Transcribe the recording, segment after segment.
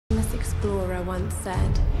explorer once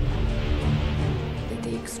said that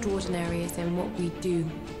the extraordinary is in what we do,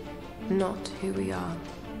 not who we are.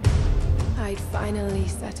 I'd finally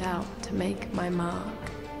set out to make my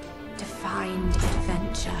mark, to find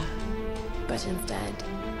adventure. But instead,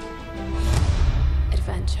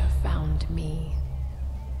 adventure found me.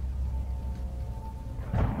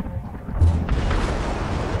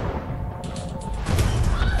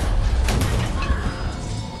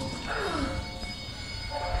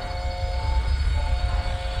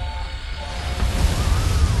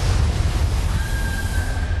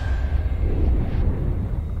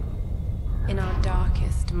 In our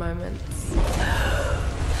darkest moments,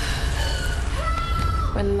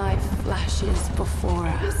 when life flashes before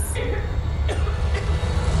us,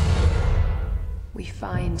 we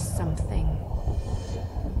find something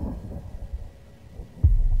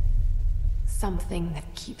that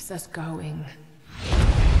keeps us going.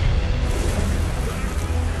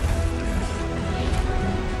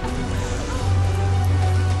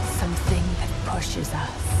 Something that pushes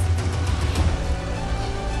us.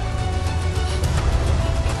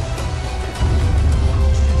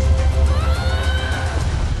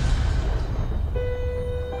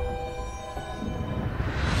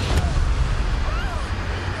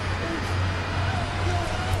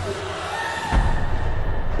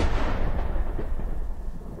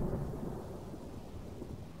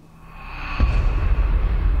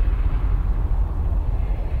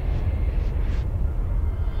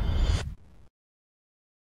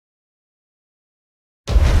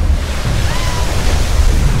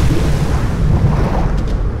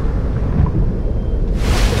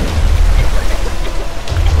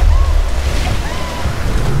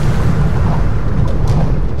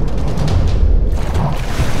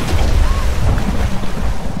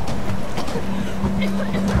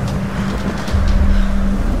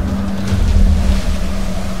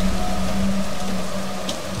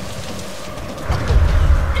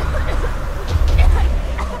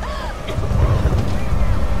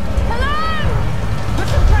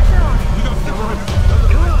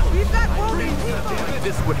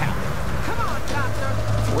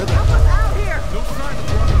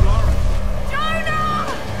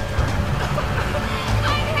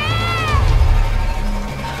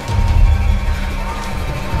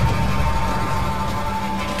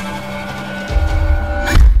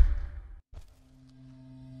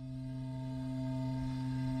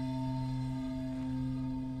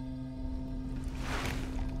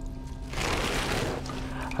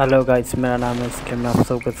 Hello guys, मेरा नाम है, इसलिए मैं आप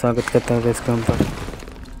सबका स्वागत करता हूँ। इस गेम पर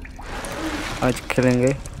आज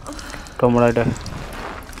खेलेंगे टॉम राइडर।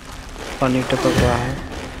 पानी टपक रहा है।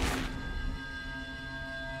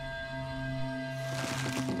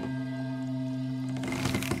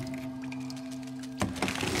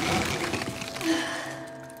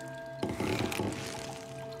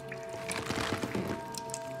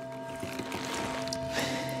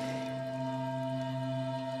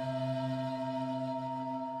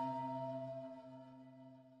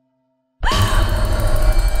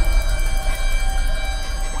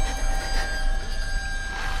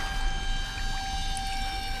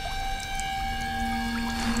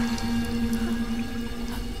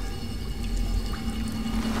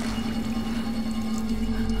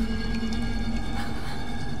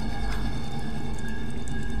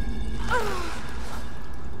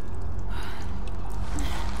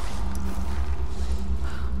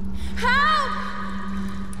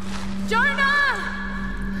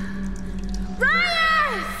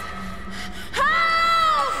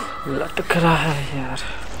 लटक रहा है यार।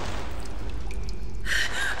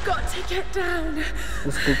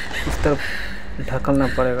 उसको उस तरफ ढकलना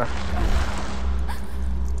पड़ेगा।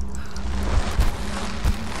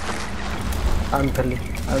 आग धली,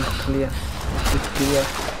 आग धलिया,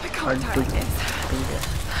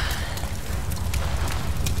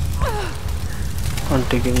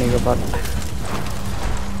 आंटी गिरने के बाद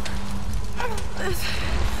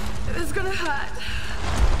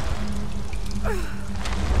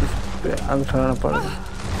आग उठाना पड़ेगा।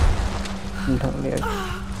 ढक लिया।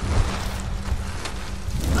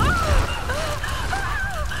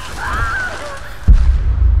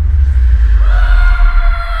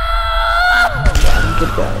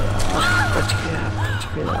 बच गया।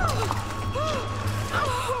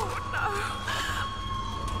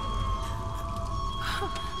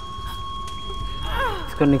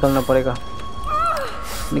 इसको निकलना पड़ेगा।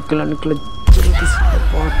 निकला जल्दी से,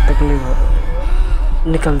 बहुत तकलीफ हो।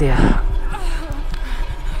 निकल दिया।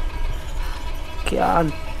 क्या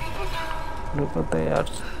रुको तो यार,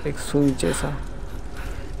 एक सुई जैसा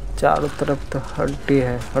चारों तरफ तो हड्डी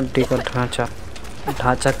है, हड्डी का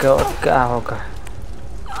ढांचा का और क्या होगा।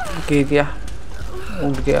 गिर गया,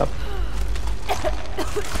 उठ गया,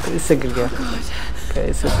 फिर से गिर गया।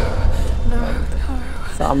 कैसे?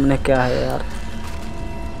 सामने क्या है यार?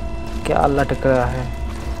 क्या लटक रहा है?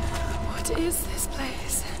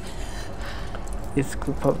 इस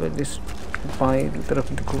गुफा पे, इस बाई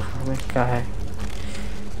तरफ देखो हमें क्या है।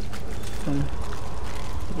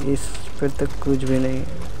 इस पे तक कुछ भी नहीं,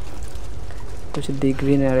 कुछ दिख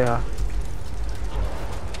भी नहीं रहा।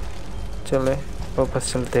 चले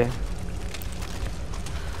वापस चलते हैं।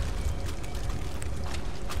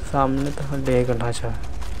 सामने तो डेग का ढांचा है।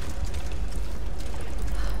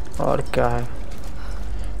 और क्या है?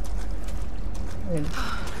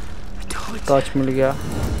 टॉर्च मिल गया।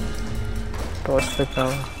 टॉर्च से क्या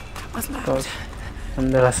हुआ? टॉर्च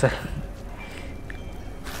अंदर से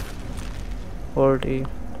और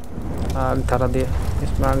आग धरा दिया।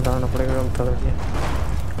 इसमें आग धराना पड़ेगा। आग धरा दिया।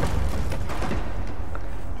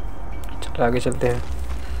 चलो आगे चलते हैं।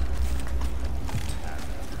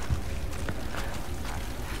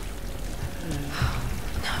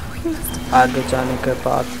 आगे जाने के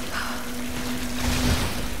बाद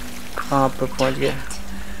कहाँ पे पहुँच गया?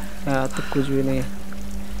 यहाँ तो कुछ भी नहीं है।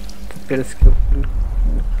 तो फिर इसके ऊपर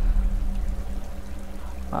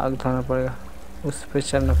आग धराना पड़ेगा, उस पे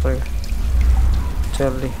चलना पड़ेगा।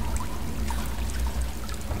 चल रही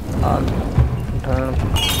आग धराना।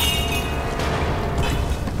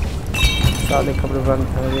 सारे कपड़े बंद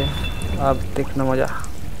कर दिए। अब देखना मजा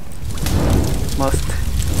मस्त।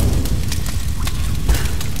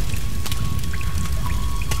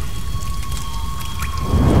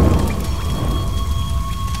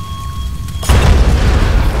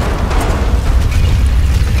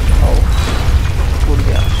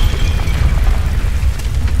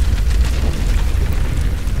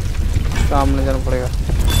 सामने जाना पड़ेगा।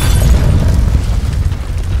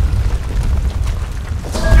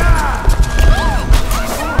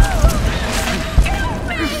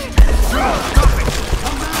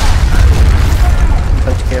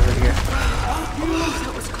 बच गया, बच गया।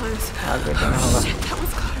 आगे जाना होगा।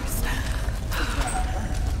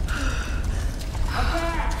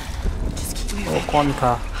 वो कौन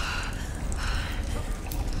था?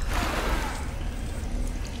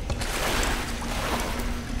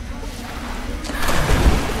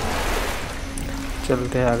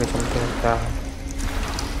 चलते हैं आगे, चलते हैं। क्या है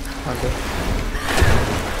आगे?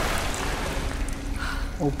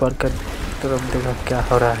 ऊपर की तरफ देखा क्या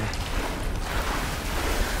हो रहा है।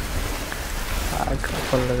 आग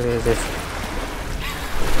ऊपर लग रही है जैसे।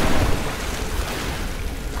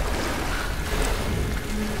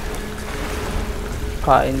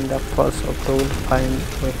 Find the first of tool, find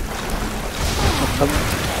मतलब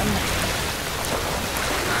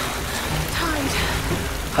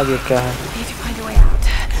आगे क्या है?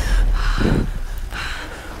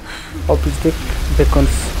 Object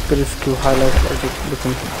beacons rescue highlight object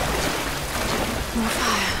beacon. More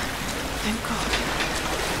fire. Thank God.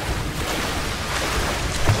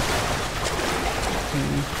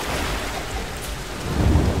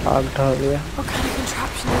 आग ढल गया। What kind of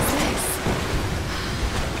contraption is this?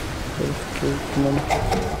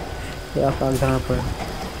 यहाँ पे आग धरना पड़ेगा।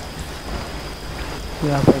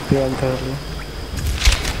 यहाँ पे भी आग धर लिया।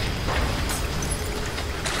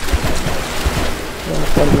 यहाँ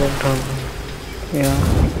पर भी आग धर लिया। यहाँ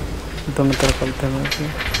दोनों तरफ चलते हैं।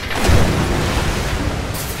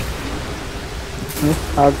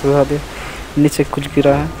 आग बुझा दिया। नीचे कुछ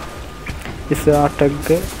गिरा है, इसे अटक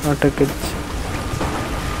के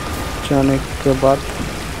जाने के बाद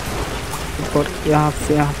ऊपर यहाँ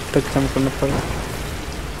से यहाँ तक जंप करना पड़ेगा।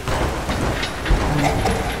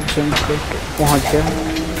 जंप करके पहुँच गया।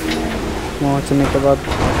 पहुँचने के बाद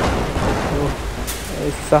वो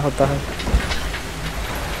ऐसा होता है।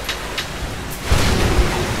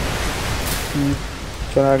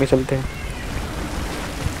 चलो आगे चलते हैं।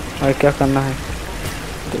 और क्या करना है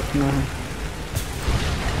देखना है।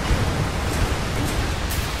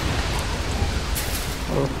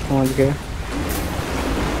 और पहुँच गए।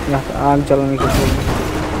 यहाँ पे आग जलाने की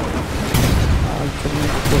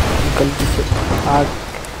गलती से आग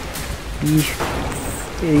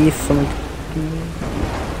ये समझ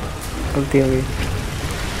गलती हो गई।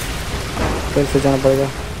 फिर से जाना पड़ेगा,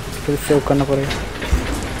 फिर से करना पड़ेगा।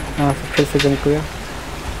 यहाँ से फिर से जंप किया,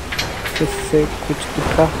 फिर से कुछ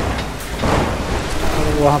उठा और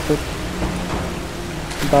वहाँ पे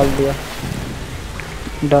डाल दिया।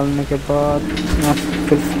 डालने के बाद यहाँ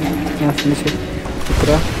फिर यहाँ से नीचे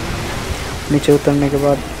उतरा। नीचे उतरने के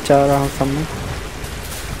बाद जा रहा हूँ सामने।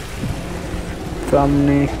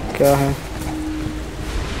 सामने क्या है?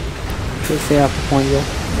 फिर से यहाँ पे पहुँच गया।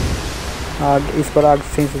 आग इस पर आग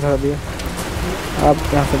सही से धर दिया। अब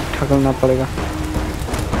यहाँ से ढकलना पड़ेगा।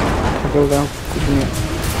 आगे हो गया कुछ नहीं,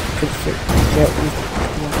 फिर से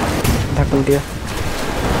ढकल दिया।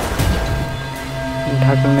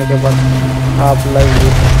 ढकलने के बाद आप लग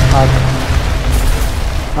गई,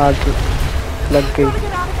 आग लग गई।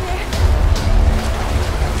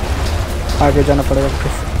 आगे जाना पड़ेगा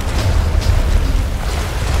फिर से।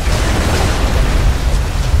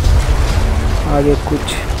 आगे कुछ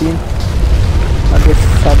भी, आगे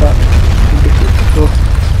सादा तो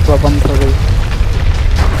बंद हो गई,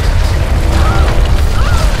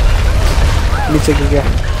 नीचे गिर गया।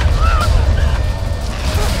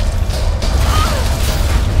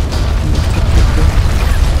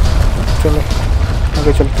 चलो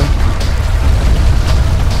आगे चलते हैं,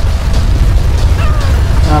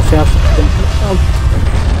 यहाँ से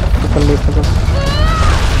पकड़ ले, पकड़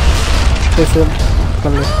फिर से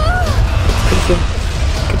पकड़ ले, फिर से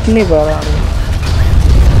कितनी बार आ रही है।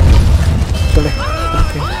 चले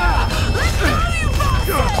चलते हैं।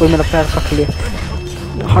 कोई मेरा पैर पकड़ लिया,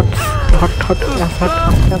 हट हट हट, यहाँ से हट,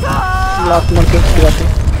 लात मार के गिराते।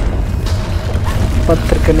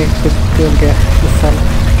 पत्थर के नीचे गिर गया, इस साल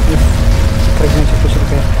इस पत्थर के नीचे कुचल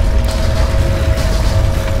गया।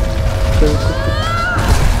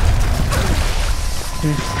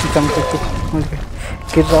 चमके तो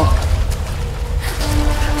गिर रहा हूँ,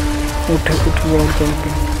 उठ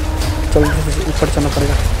जल्दी से ऊपर चलना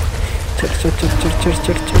पड़ेगा। चढ़ चढ़ चढ़ चढ़ चढ़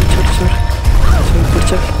चढ़ चढ़ चढ़ चढ़ ऊपर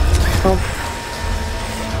चढ़,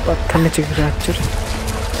 पत्थर नीचे गिरा, चढ़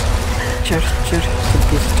चढ़ चढ़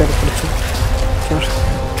जल्दी से चढ़, ऊपर चढ़ चढ़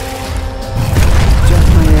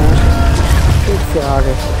यार, फिर से आ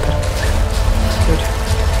गए पत्थर। चढ़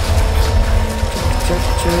चढ़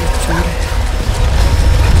चढ़ चढ़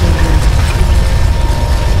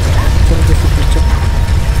जल्दी से ऊपर चढ़,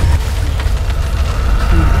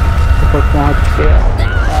 ऊपर पहुँच गया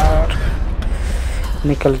और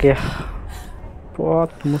निकल गया।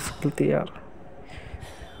 बहुत मुश्किल थी यार,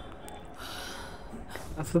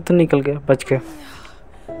 ऐसे तो निकल गया, बच गया।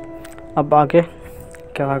 अब आगे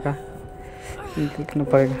क्या आगा देखना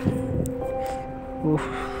पड़ेगा।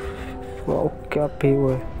 वाह क्या व्यू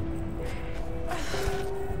है,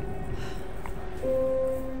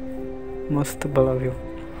 मस्त बड़ा व्यू,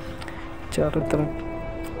 चारों तरफ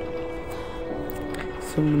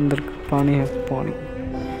समुद्र का पानी है, पानी,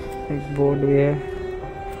 एक बोर्ड भी है,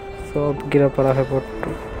 सब गिरा पड़ा है बोर्ड।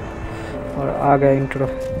 और आ गया इंट्रो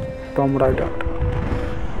टॉम राइडर।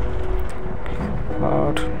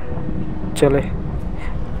 और चले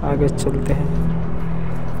आगे चलते हैं,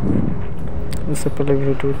 उससे पहले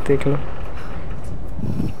वीडियो देख लो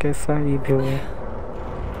कैसा ये व्यू है।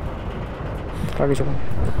 आगे चलो,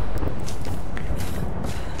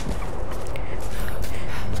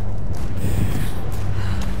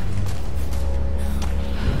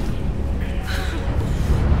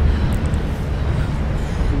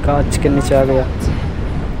 गाछ के नीचे आ गया,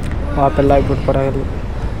 वहाँ पे लाइट बोर्ड पड़ा है,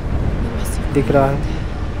 दिख रहा है,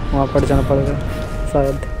 वहाँ पर जाना पड़ेगा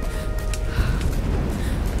शायद।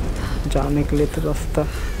 जाने के लिए तो रास्ता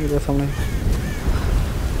इधर सामने,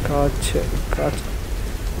 कांच कांच,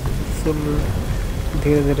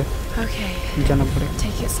 धीरे धीरे जाना पड़ेगा,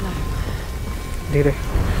 धीरे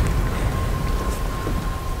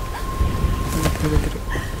धीरे धीरे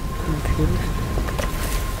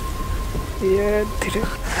ये धीरे।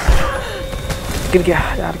 गिर गया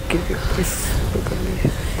यार, गिर गया, इस कर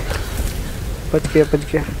लिए, बच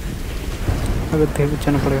गया। अगर धीरे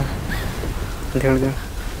जाना पड़ेगा, धीरे धीरे।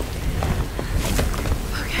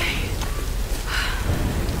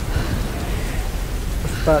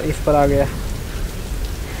 इस पर आ गया,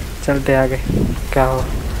 चलते आगे क्या हो।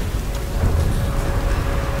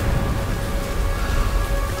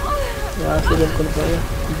 यहाँ से जंप कर पाएगा,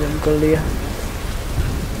 जंप कर लिया।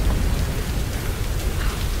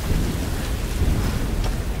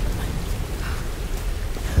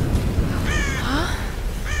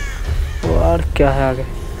 और क्या है आगे,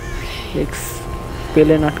 एक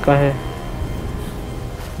प्लेन अटका है,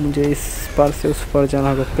 मुझे इस पार से उस पार जाना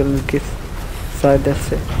होगा प्लेन की शायद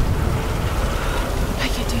से।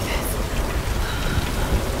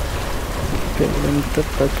 प्लेन तो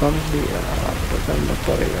पकड़ लिया, पकड़ना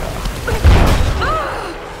पड़ेगा,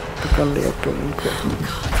 पकड़ लिया प्लेन को।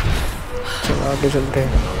 चलो आगे चलते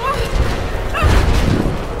हैं,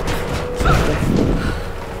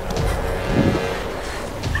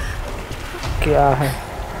 क्या है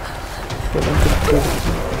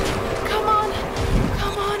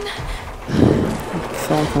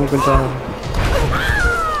सांस में कुछ है,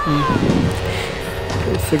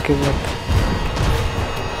 कैसे की बात।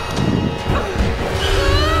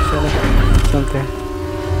 चलो चलते हैं,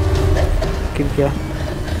 गिर गया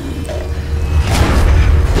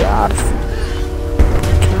यार,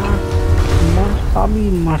 क्या अभी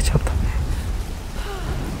मर जाता है।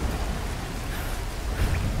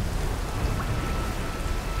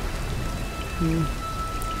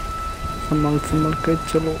 संभल संभल के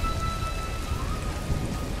चलो।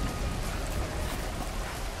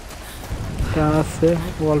 यहाँ से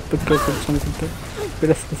वॉल पे कैसे चमकते,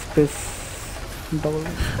 फिर स्पेस डबल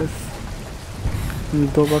स्पेस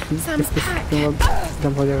 2 बार स्पेस के बाद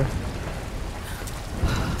जंप हो जाएगा।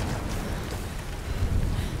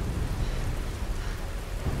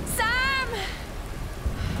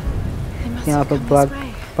 यहाँ पर बैग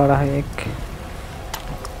पड़ा है एक,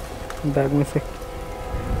 बैग में से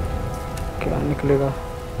क्या निकलेगा?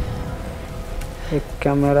 एक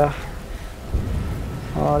कैमरा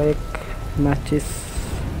और एक मैचिस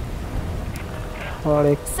और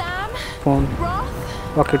एक फोन,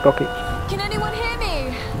 वॉकी टॉकी।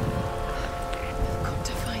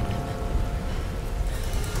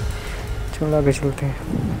 चलो आगे चलते हैं।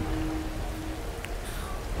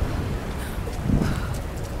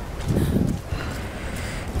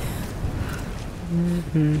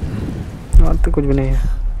 और तो कुछ भी नहीं है,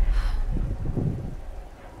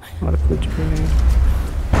 और कुछ भी नहीं।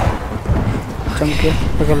 चमके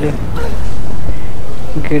पकड़ लिया,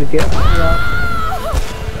 गिर गया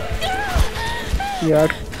यार,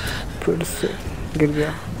 फिर से गिर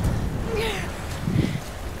गया।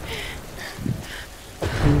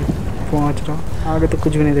 पहुंच रहा, आगे तो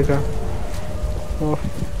कुछ भी नहीं दिखा। ओह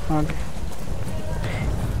आगे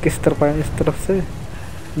किस तरफ आया? इस तरफ से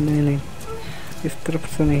नहीं, नहीं इस तरफ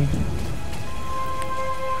से नहीं,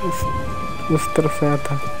 उस तरफ से आया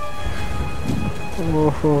था।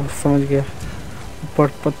 ओहो समझ गया, ऊपर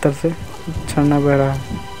पत्थर से झरना बह रहा है,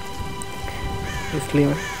 इसलिए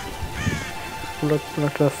उलट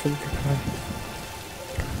पुलट रास्ते दिख रहा है।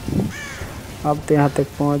 अब तो यहाँ तक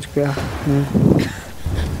पहुँच गया।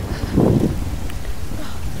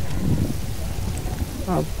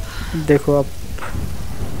 अब देखो, अब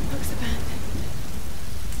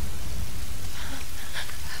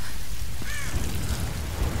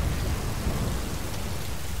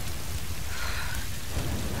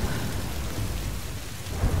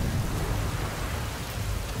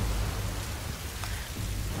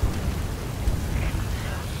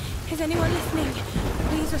Is anyone listening?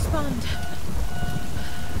 Please respond.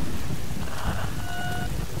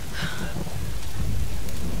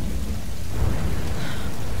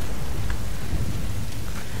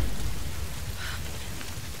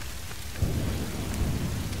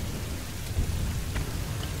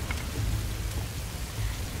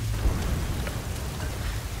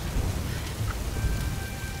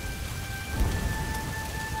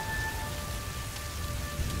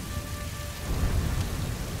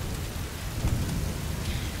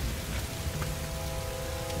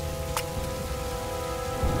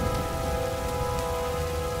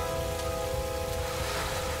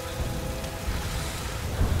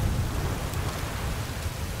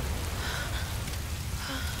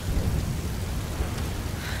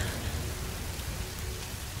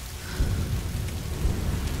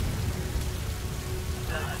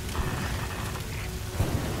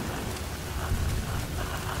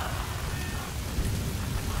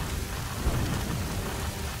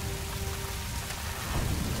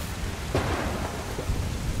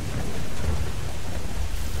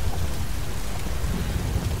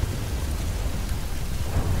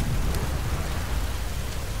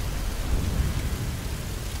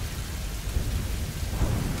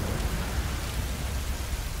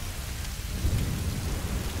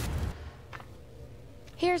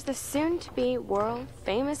 Here's the soon-to-be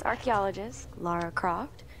world-famous archaeologist, Lara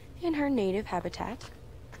Croft, in her native habitat.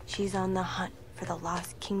 She's on the hunt for the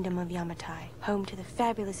lost kingdom of Yamatai, home to the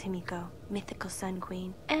fabulous Himiko, mythical Sun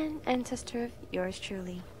Queen, and ancestor of yours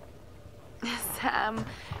truly. Sam,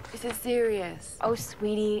 this is serious. Oh,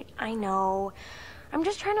 sweetie, I know. I'm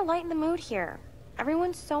just trying to lighten the mood here.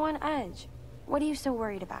 Everyone's so on edge. What are you so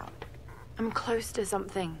worried about? I'm close to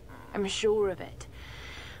something. I'm sure of it.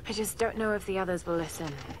 I just don't know if the others will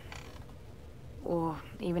listen. Or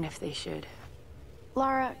even if they should.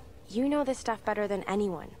 Lara, you know this stuff better than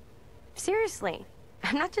anyone. Seriously,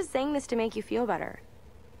 I'm not just saying this to make you feel better.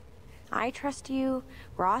 I trust you,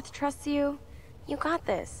 Roth trusts you. You got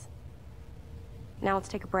this. Now let's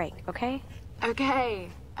take a break, okay? Okay.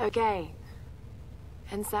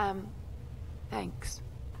 And Sam, thanks.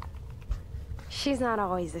 She's not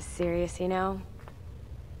always this serious, you know?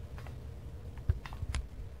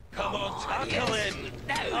 Come on, tackle it!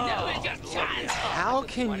 No, it's your chance! How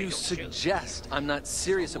can you suggest I'm not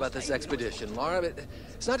serious about this expedition, Lara?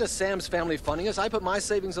 It's not just Sam's family funding us. I put my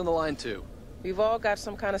savings on the line, too. We've all got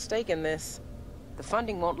some kind of stake in this. The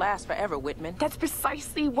funding won't last forever, Whitman. That's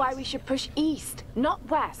precisely why we should push east, not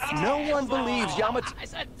west. No one believes Yamata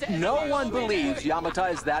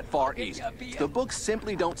is that far east. The books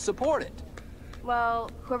simply don't support it.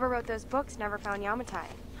 Well, whoever wrote those books never found Yamatai.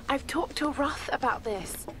 I've talked to Roth about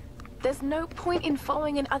this. There's no point in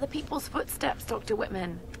following in other people's footsteps, Dr.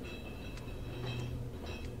 Whitman.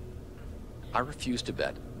 I refuse to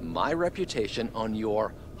bet my reputation on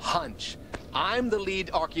your hunch. I'm the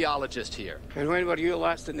lead archaeologist here. And when were you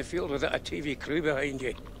last in the field without a TV crew behind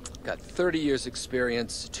you? Got 30 years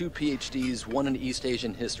experience, 2 PhDs, 1 in East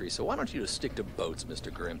Asian history, so why don't you just stick to boats,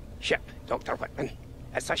 Mr. Grimm? Ship, Dr. Whitman.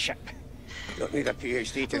 It's a ship. You don't need a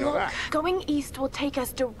PhD to know that. Going east will take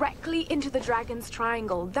us directly into the Dragon's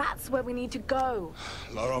Triangle. That's where we need to go.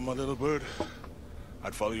 Lara, my little bird.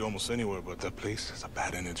 I'd follow you almost anywhere, but that place has a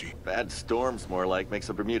bad energy. Bad storms, more like. Makes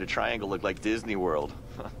the Bermuda Triangle look like Disney World.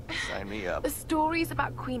 Sign me up. The stories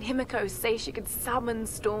about Queen Himiko say she could summon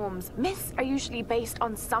storms. Myths are usually based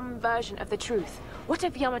on some version of the truth. What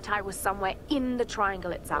if Yamatai was somewhere in the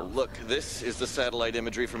triangle itself? Well, look, this is the satellite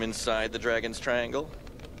imagery from inside the Dragon's Triangle.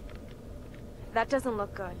 That doesn't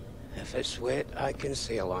look good. If it's wet, I can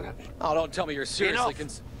sail on it. Oh, don't tell me you're seriously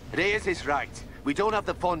Reyes is right. We don't have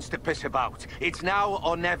the funds to piss about. It's now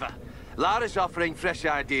or never. Lara's offering fresh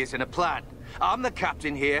ideas and a plan. I'm the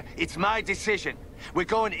captain here. It's my decision. We're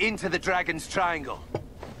going into the Dragon's Triangle.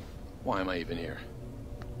 Why am I even here?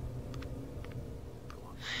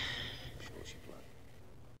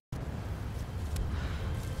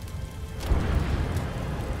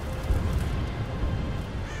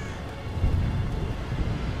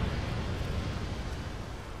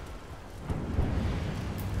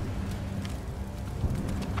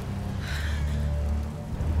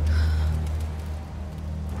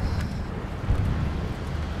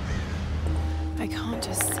 I can't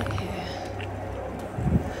just sit here.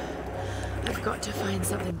 I've got to find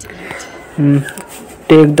something to eat.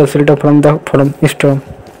 Take the filter from storm.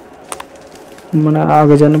 मैंने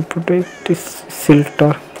आगे जाना protect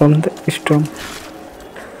filter from the storm.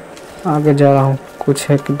 आगे जा रहा हूँ कुछ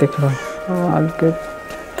है कि देख रहा हूँ आगे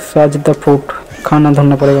साज द फूड खाना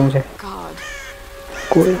धोना पड़ेगा मुझे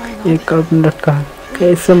कोई 1 मिनट का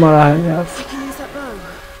कैसे मरा है यार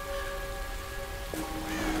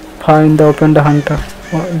Find the open the hunter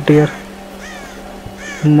deer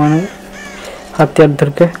मैंने हथियार धर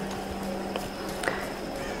के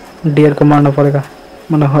डियर को मारना पड़ेगा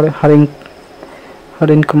मैंने हरिन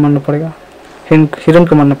को मारना पड़ेगा हिरन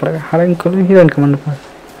को मारना पड़ेगा हिरन को मारना पड़ेगा हिरन को मारना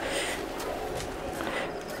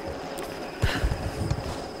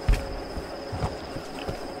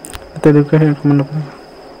पड़ेगा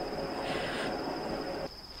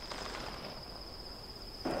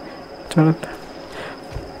चलो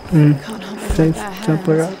चल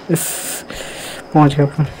पड़ेगा इस पहुंच गया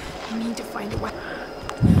अपन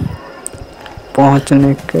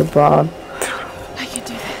पहुंचने के बाद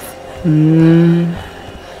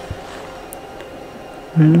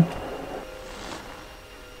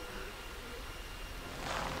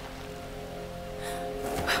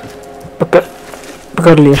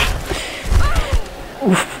पकड़ लिया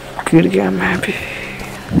उफ गिर गया मैं भी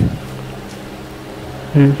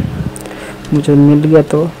मुझे मिल गया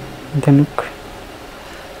तो धनुक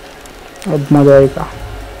अब मजा आएगा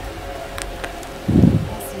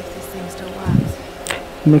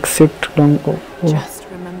Mix it long. Just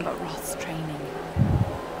remember Roth's training.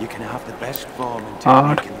 You can have the best form and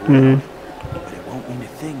technique in the world, but it won't mean a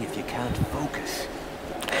thing if you can't focus.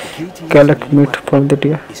 The key to collect meat for the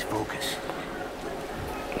deer. Is focus.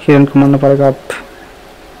 हिरन को मारना पड़ेगा अब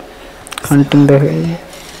hunting the I need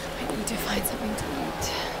to find something to eat.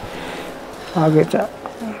 आगे जा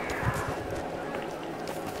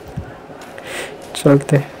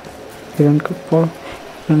चलते हिरन को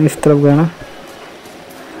इस तरफ गया ना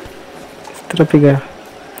तरफ ही गया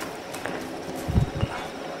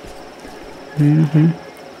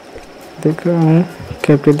देख रहा हूँ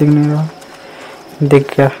कैप्टन दिख नहीं रहा दिख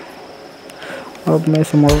गया अब मैं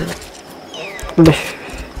समझ ले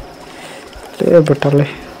बेटा ले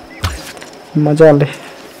मजा ले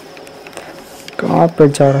कहाँ पे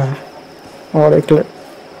जा रहा है और एक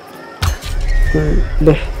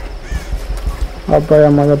ले अब आया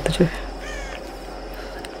मजा तुझे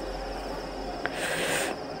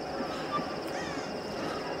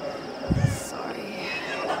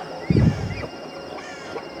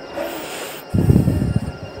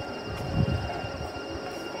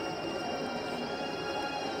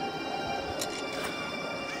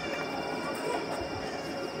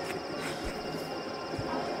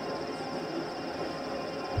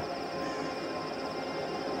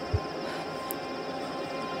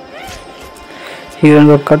हिरन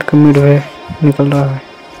को कट के मिड में निकल रहा है।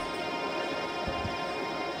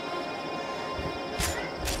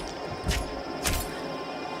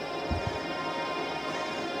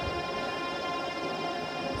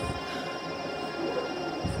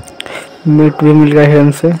 मीट भी मिल गया है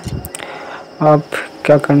हमसे। अब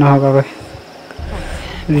क्या करना होगा भाई?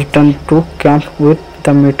 Return to camp with the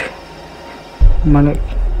meat. मैंने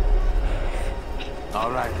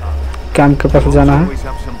कैंप के पास जाना है।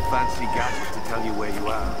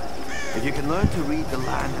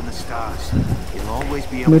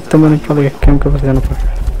 मीट तो मैंने पड़ेगा, कैंप के पास जाना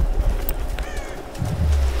पड़ेगा।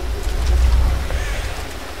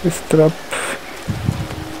 इस तरफ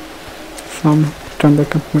सामने रिटर्न द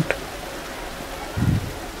कैंप मीट।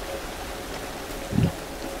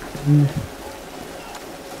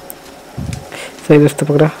 सही रास्ता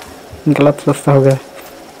पकड़ा, गलत रास्ता हो गया,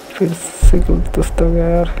 फिर से गलत रास्ता हो गया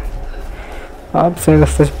यार। आप सही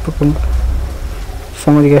रास्ते से पकड़ूंगा,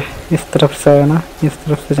 समझ गए। इस तरफ से आया ना, इस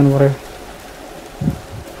तरफ से जाना पड़ेगा,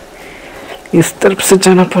 इस तरफ से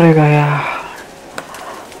जाना पड़ेगा यार।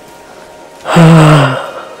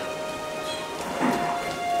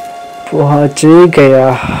 पहुंच गया।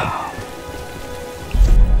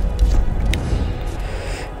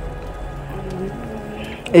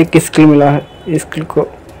 एक स्किल मिला है, स्किल को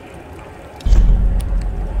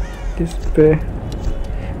इस पे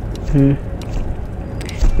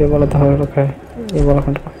ये वाला तो हो रखा है, ये वाला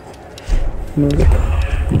खंड मिल गया।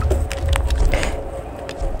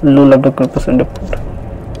 लो लगभग %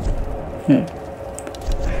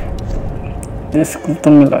 स्किल तो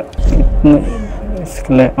मिला, इतने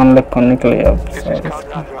स्किल अनलॉक करने के लिए अब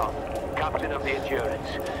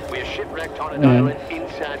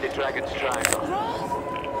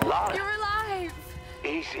You're alive!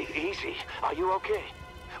 Easy. Are you okay?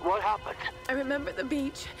 What happened? I remember the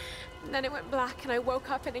beach, and then it went black and I woke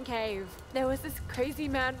up in a cave. There was this crazy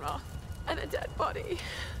man Roth and a dead body.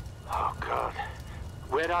 Oh, God.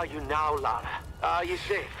 Where are you now, Lara? Are you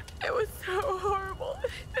safe? It was so horrible.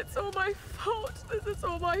 It's all my fault. This is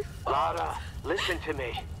all my fault. Lara, listen to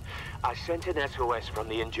me. I sent an SOS from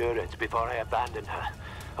the Endurance before I abandoned her.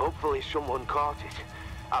 Hopefully someone caught it.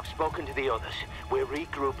 I've spoken to the others. We're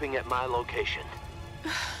regrouping at my location.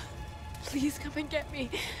 Please come and get me.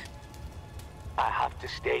 I have to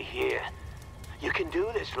stay here. You can do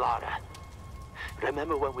this, Lara.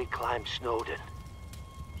 Remember when we climbed Snowdon?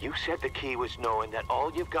 You said the key was knowing that all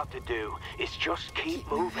you've got to do is just keep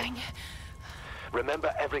moving. Remember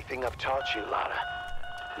everything I've taught you, Lara.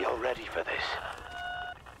 You're ready for this.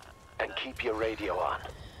 And keep your radio on.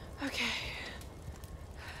 Okay.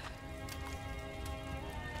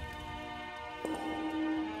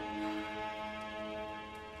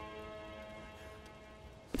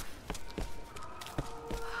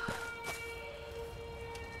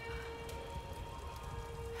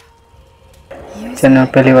 Channel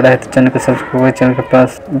पहली बार है तो channel को subscribe करें, channel के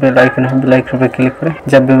पास bell icon है, bell icon पर click करें।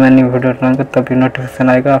 जब भी मैं न्यू वीडियो डालूंगा तभी नोटिफिकेशन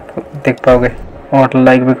आएगा, आप देख पाओगे। और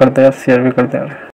लाइक भी कर दे, शेयर भी कर दे।